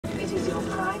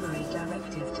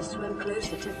imperative to swim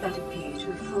closer to better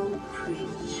beautiful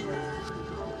creature.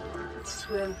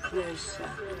 Swim closer.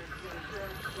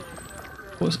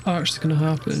 What's actually gonna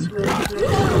happen? Swim closer.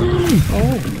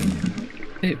 Oh!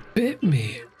 It bit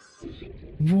me!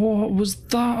 What was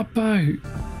that about?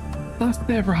 That's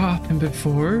never happened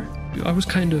before. I was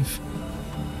kind of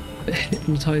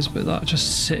hypnotized by that,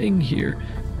 just sitting here.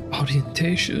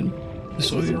 Orientation.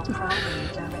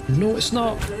 No, it's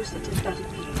not.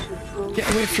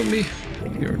 Get away from me.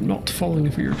 You're not falling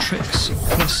for your tricks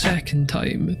for a second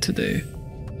time today.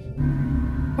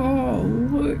 Oh,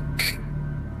 look.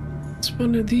 It's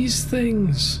one of these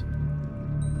things.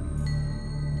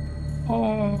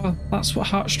 Oh, that's what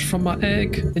hatched from my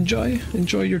egg. Enjoy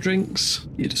your drinks.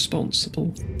 Be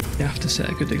responsible. You have to set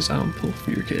a good example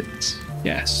for your kids.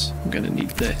 Yes, I'm gonna need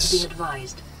this. Be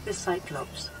advised, the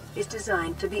Cyclops is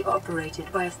designed to be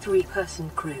operated by a 3-person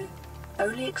crew.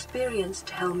 Only experienced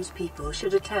helmspeople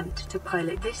should attempt to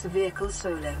pilot this vehicle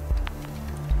solo.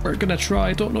 We're gonna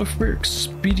try. Don't know if we're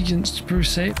experienced per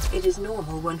se. It is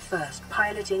normal when first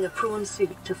piloting a prawn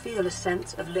suit to feel a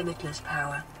sense of limitless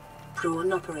power.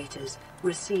 Prawn operators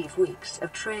receive weeks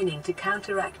of training to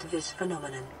counteract this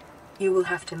phenomenon. You will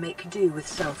have to make do with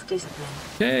self-discipline.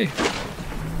 Okay.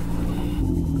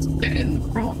 Get in the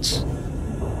prawns.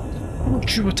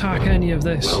 Don't you attack any of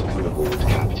this. Welcome aboard,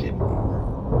 Captain.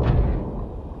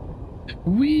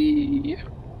 Wee.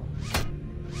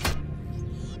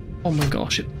 Oh my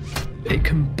gosh, it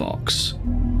can box.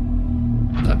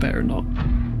 I better not.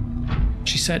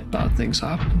 She said bad things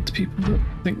happen to people that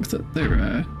think that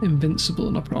they're invincible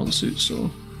in a prawn suit, so...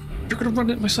 You're gonna run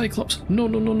into my Cyclops! No,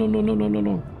 no, no, no, no, no, no, no,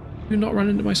 no. Do not run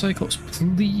into my Cyclops,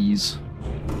 please.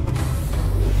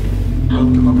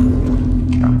 Welcome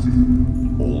aboard,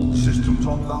 Captain. All systems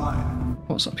online.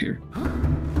 What's up here?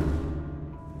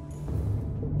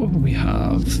 What do we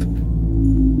have?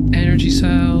 Energy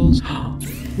cells.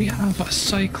 We have a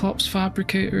Cyclops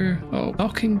fabricator. Oh,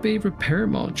 docking bay repair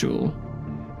module.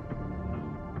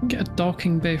 Get a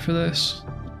docking bay for this.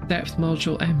 Depth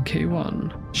module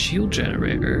MK1. Shield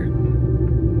generator.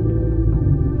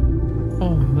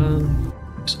 Oh man.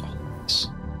 What's all this?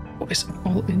 What is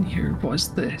all in here? What is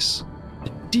this? A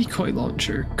decoy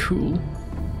launcher. Cool.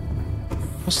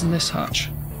 What's in this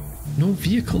hatch? No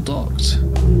vehicle docked.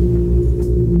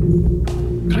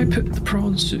 Can I put the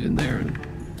prawn suit in there?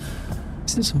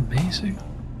 This is amazing.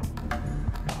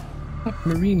 That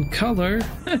marine colour.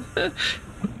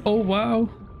 Oh wow.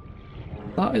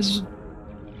 That is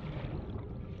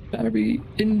very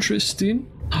interesting.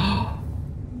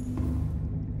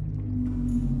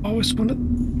 Oh, it's one of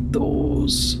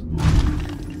those.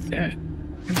 Yeah.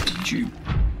 How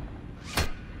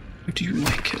do you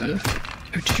like it?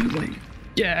 How do you like it?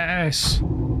 Yes!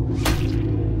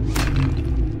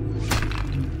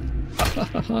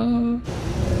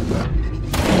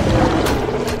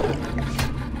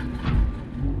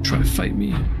 Try to fight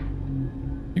me.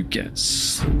 You get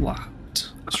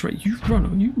slapped. That's right, you run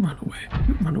away.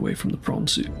 You run away from the prawn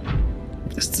suit.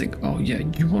 This thing, oh yeah,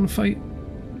 you want to fight?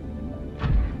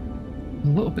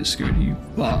 I'm a little bit scared of you,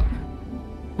 but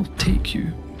I'll take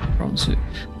you, prawn suit.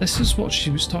 This is what she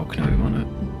was talking about on it.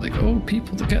 Like, oh,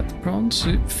 people that get the prawn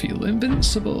suit feel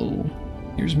invincible.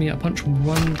 Here's me, I punch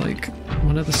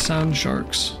one of the sand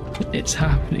sharks. It's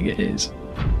happening, it is.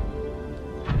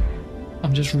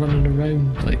 I'm just running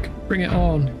around, like, bring it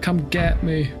on, come get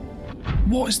me.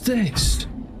 What is this?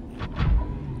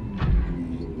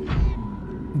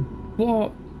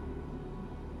 What?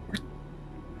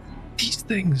 These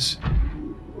things?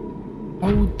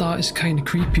 Oh, that is kind of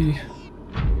creepy.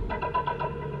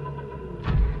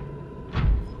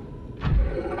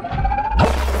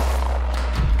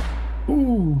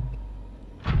 Ooh.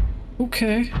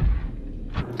 Okay.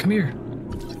 Come here.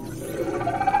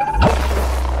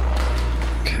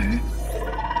 Okay.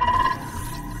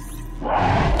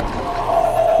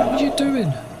 What are you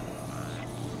doing?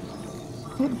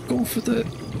 Don't go for the...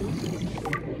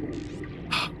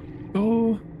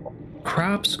 Oh,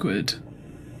 crab squid.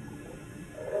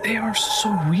 They are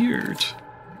so weird.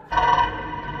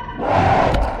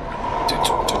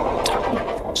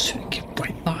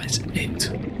 Right, that is it.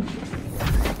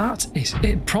 That is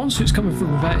it. Prawn suit's coming for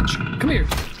revenge. Come here.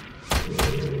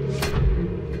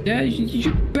 Yeah,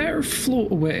 you better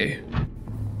float away.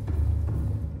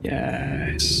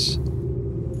 Yes.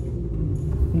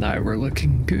 Now we're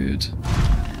looking good.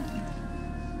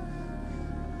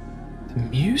 The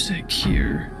music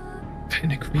here,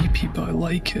 kind of creepy, but I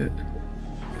like it.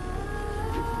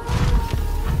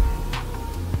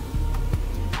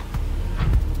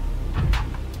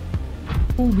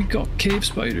 Oh, we got cave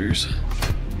spiders.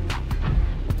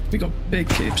 We got big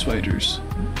cave spiders.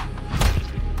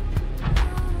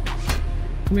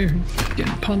 Come here.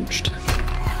 Getting punched.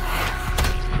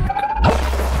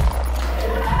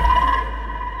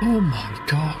 Oh my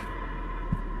god.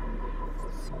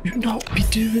 Do not be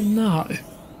doing that.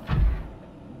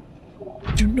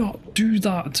 Do not do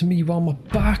that to me while my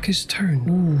back is turned.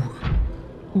 Ooh.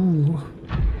 Ooh.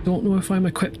 Don't know if I'm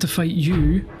equipped to fight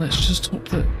you. Let's just hope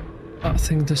that that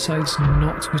thing decides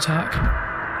not to attack.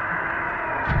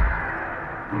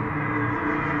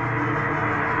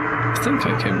 I think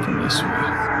I came from this way.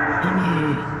 Oh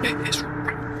no. It is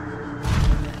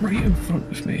right in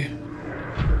front of me.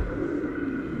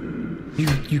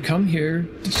 You come here,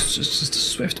 it's just a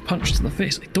swift punch to the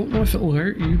face. I don't know if it'll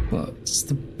hurt you, but it's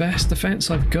the best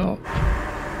defense I've got.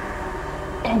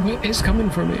 Oh, it is coming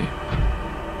for me.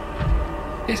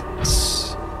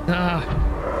 It's... Ah.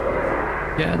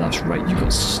 Yeah, that's right, you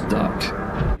got stuck.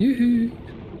 Yoo-hoo.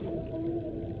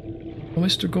 Oh,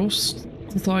 Mr. Ghost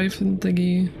Leviathan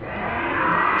thingy.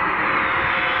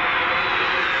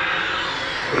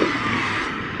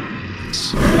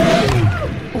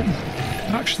 Oh.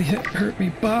 Actually hurt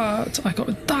me, but I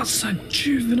got that's a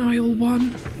juvenile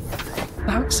one.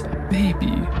 That's a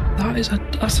baby.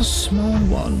 That's a small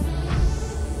one.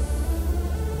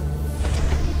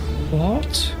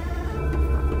 What?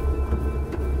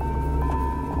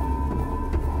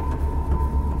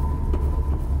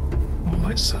 Oh,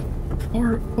 it's a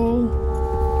portal.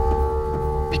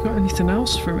 Have you got anything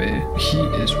else for me? He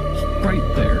is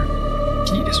right there.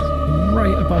 He is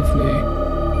right above me.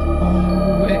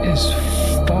 Oh, it is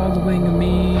following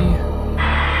me.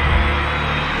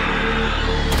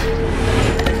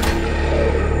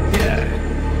 Yeah.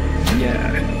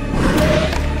 Yeah.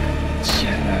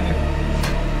 Yeah.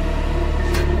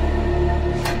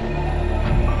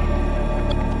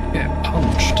 Get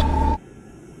punched.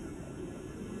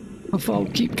 If I'll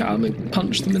keep calm and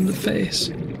punch them in the face.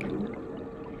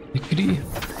 Agree.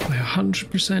 I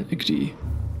 100% agree.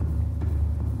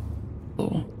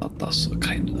 Oh, that's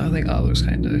kind of, I think that looks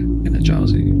kind of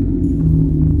jazzy.